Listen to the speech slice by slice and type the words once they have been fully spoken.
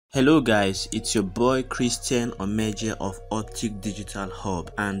Hello guys, it's your boy Christian Omeje of Optic Digital Hub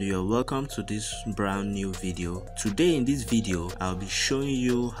and you're welcome to this brand new video. Today in this video, I'll be showing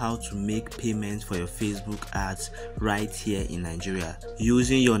you how to make payments for your Facebook ads right here in Nigeria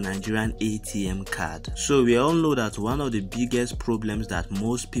using your Nigerian ATM card. So we all know that one of the biggest problems that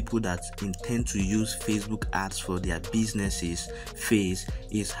most people that intend to use Facebook ads for their businesses face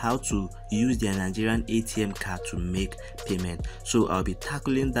is how to use their Nigerian ATM card to make payment. So I'll be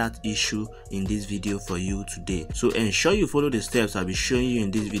tackling that issue in this video for you today. So ensure you follow the steps I'll be showing you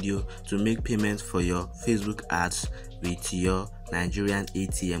in this video to make payments for your Facebook ads with your Nigerian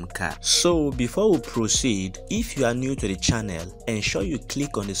ATM card. So before we proceed, if you are new to the channel, ensure you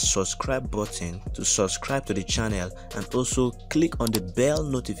click on the subscribe button to subscribe to the channel and also click on the bell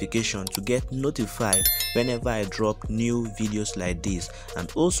notification to get notified whenever I drop new videos like this. And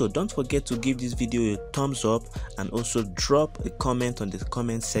also don't forget to give this video a thumbs up and also drop a comment on the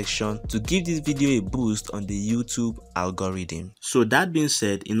comment section to give this video a boost on the YouTube algorithm. So that being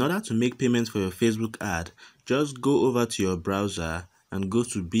said, in order to make payments for your Facebook ad, just go over to your browser and go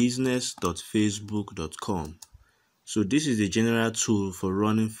to business.facebook.com. So this is the general tool for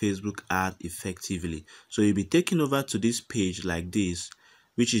running Facebook ad effectively. So you'll be taken over to this page like this,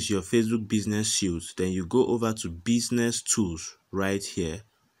 which is your Facebook business suite. Then you go over to business tools right here.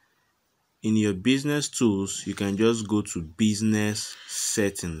 In your business tools, you can just go to business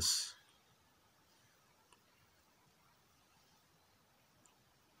settings.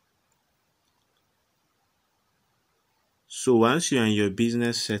 So once you're in your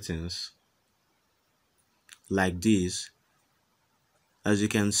business settings like this, as you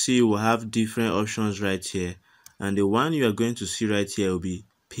can see, we'll have different options right here, and the one you are going to see right here will be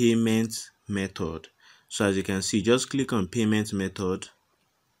payment method. So as you can see, just click on payment method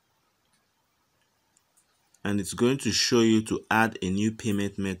and it's going to show you to add a new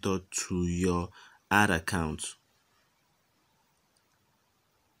payment method to your ad account.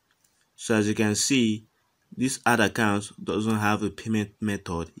 So as you can see, this ad account doesn't have a payment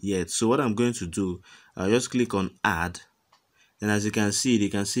method yet. So what I'm going to do, I'll just click on add. And as you can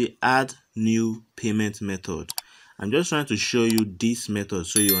see add new payment method. I'm just trying to show you this method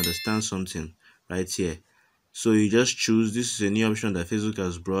so you understand something right here. So you just choose, this is a new option that Facebook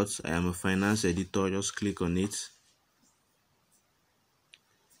has brought. I am a finance editor, just click on it.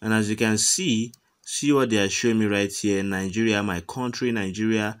 And as you can see what they are showing me right here: Nigeria, my country,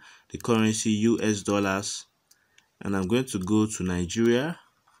 Nigeria, the currency US dollars. And I'm going to go to Nigeria,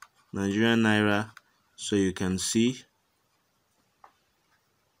 Nigerian Naira, so you can see.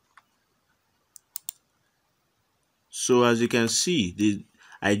 So as you can see,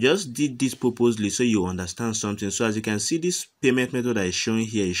 I just did this purposely so you understand something. So as you can see, this payment method that is showing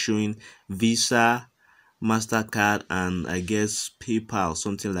here is showing Visa, MasterCard, and I guess PayPal,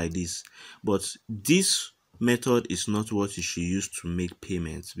 something like this. But this method is not what you should use to make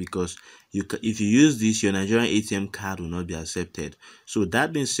payments, because if you use this, your Nigerian ATM card will not be accepted. So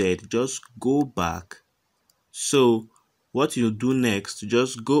that being said, just go back. So what you do next,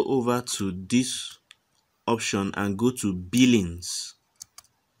 just go over to this option and go to billings.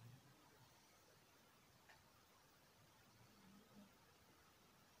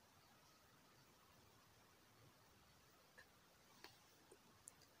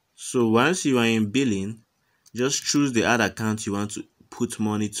 So once you are in billing, just choose the ad account you want to put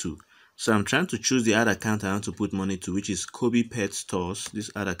money to. So I'm trying to choose the ad account I want to put money to, which is Kobe Pet Stores, this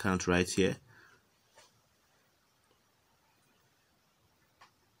ad account right here.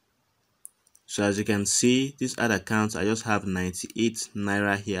 So as you can see, this ad account, I just have 98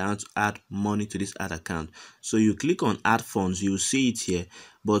 Naira here. I want to add money to this ad account. So you click on add funds, you will see it here.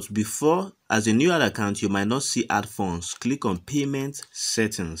 But before, as a new ad account, you might not see add funds. Click on payment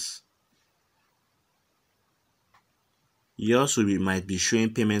settings. Yours might be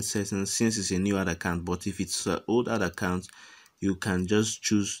showing payment settings since it's a new ad account, but if it's an old ad account, you can just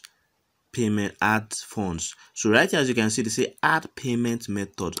choose payment add funds. So right here, as you can see, they say add payment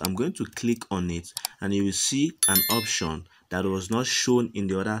method. I'm going to click on it and you will see an option that was not shown in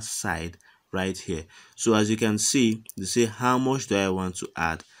the other side right here. So as you can see, they say how much do I want to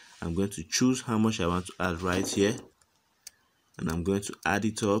add. I'm going to choose how much I want to add right here, and I'm going to add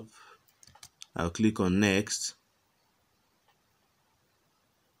it up. I'll click on next.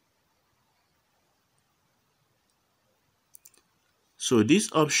 So this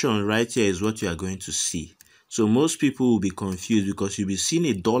option right here is what you are going to see. So most people will be confused because you'll be seeing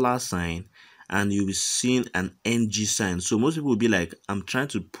a dollar sign and you'll be seeing an NG sign. So most people will be like, I'm trying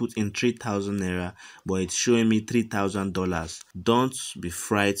to put in 3,000 Naira, but it's showing me $3,000. Don't be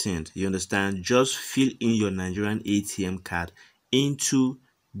frightened. You understand? Just fill in your Nigerian ATM card into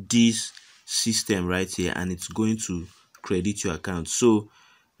this system right here, and it's going to credit your account. So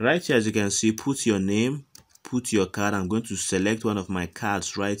right here, as you can see, put your name, put your card. I'm going to select one of my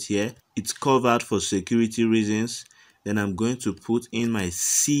cards right here. It's covered for security reasons. Then I'm going to put in my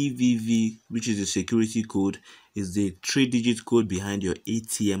CVV, which is the security code. Is the 3-digit code behind your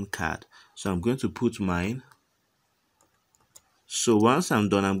ATM card. So I'm going to put mine. So once I'm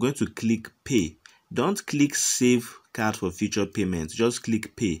done, I'm going to click pay. Don't click save card for future payments, just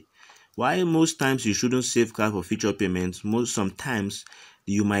click pay. Why most times you shouldn't save card for future payments, sometimes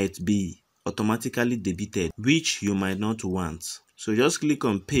you might be automatically debited, which you might not want. So just click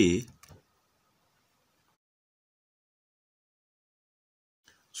on pay.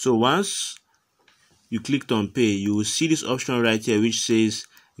 So once you clicked on pay, you will see this option right here which says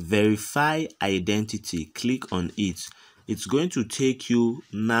verify identity. Click on it. It's going to take you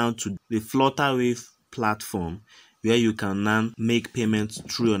now to the Flutterwave platform where you can now make payments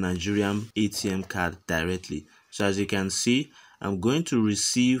through your Nigerian ATM card directly. So as you can see, I'm going to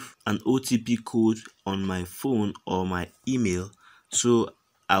receive an OTP code on my phone or my email, so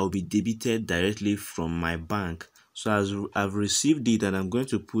I'll be debited directly from my bank. So as I've received it, and I'm going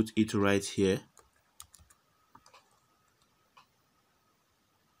to put it right here.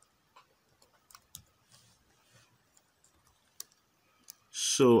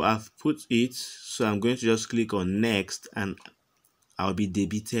 So I've put it, so I'm going to just click on next, and I'll be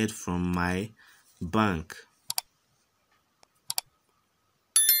debited from my bank.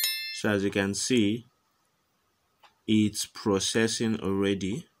 So as you can see, it's processing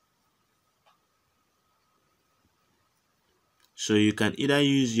already. So you can either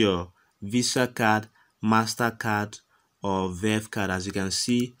use your Visa card, MasterCard, or Verve card. As you can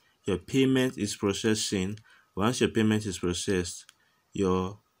see, your payment is processing. Once your payment is processed,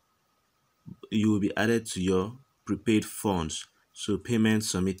 you will be added to your prepaid funds. So payment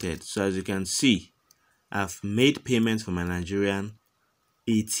submitted. So as you can see, I've made payment for my Nigerian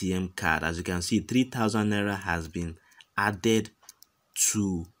ATM card. As you can see, 3,000 naira has been added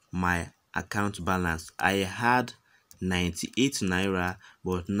to my account balance. I had 98 naira,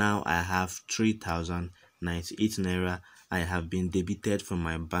 but now I have 3,098 naira. I have been debited from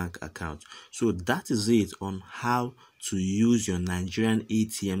my bank account. So that is it on how to use your Nigerian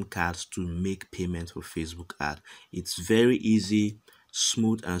ATM cards to make payment for Facebook ad. It's very easy,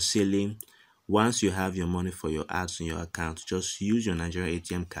 smooth and sailing. Once you have your money for your ads in your account, just use your Nigerian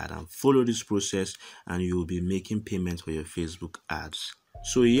ATM card and follow this process, and you will be making payments for your Facebook ads.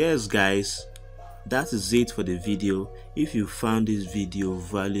 So yes guys, that is it for the video. If you found this video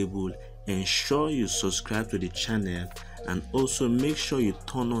valuable, ensure you subscribe to the channel, and also make sure you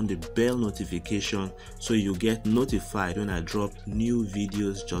turn on the bell notification so you get notified when I drop new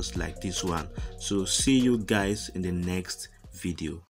videos just like this one. So see you guys in the next video.